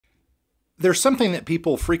There's something that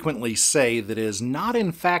people frequently say that is not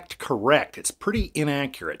in fact correct. It's pretty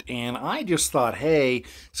inaccurate. And I just thought, hey,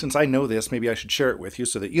 since I know this, maybe I should share it with you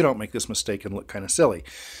so that you don't make this mistake and look kind of silly.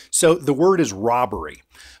 So the word is robbery.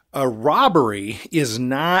 A robbery is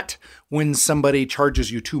not when somebody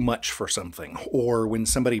charges you too much for something, or when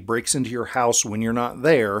somebody breaks into your house when you're not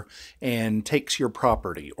there and takes your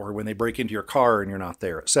property, or when they break into your car and you're not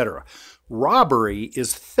there, etc. Robbery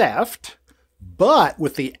is theft, but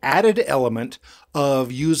with the added element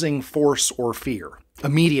of using force or fear,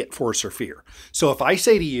 immediate force or fear. So if I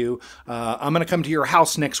say to you, I'm going to come to your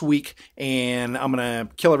house next week and I'm going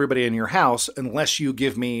to kill everybody in your house unless you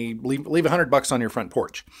leave $100 on your front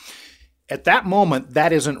porch. At that moment,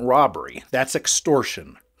 that isn't robbery. That's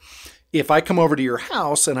extortion. If I come over to your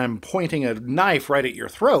house and I'm pointing a knife right at your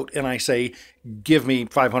throat and I say, give me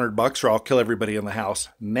 $500 or I'll kill everybody in the house,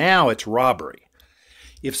 now it's robbery.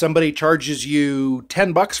 If somebody charges you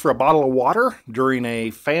 $10 for a bottle of water during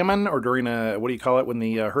a famine or during a, what do you call it when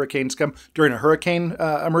the hurricanes come? During a hurricane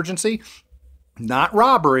emergency, not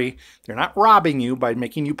robbery. They're not robbing you by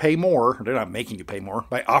making you pay more. They're not making you pay more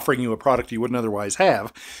by offering you a product you wouldn't otherwise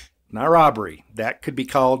have. Not robbery. That could be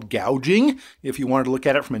called gouging if you wanted to look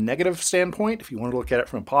at it from a negative standpoint. If you wanted to look at it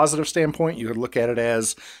from a positive standpoint, you could look at it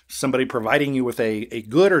as somebody providing you with a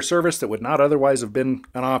good or service that would not otherwise have been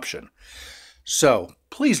an option. So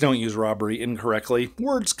please don't use robbery incorrectly.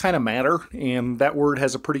 Words kind of matter, and that word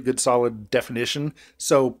has a pretty good solid definition,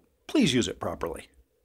 so please use it properly.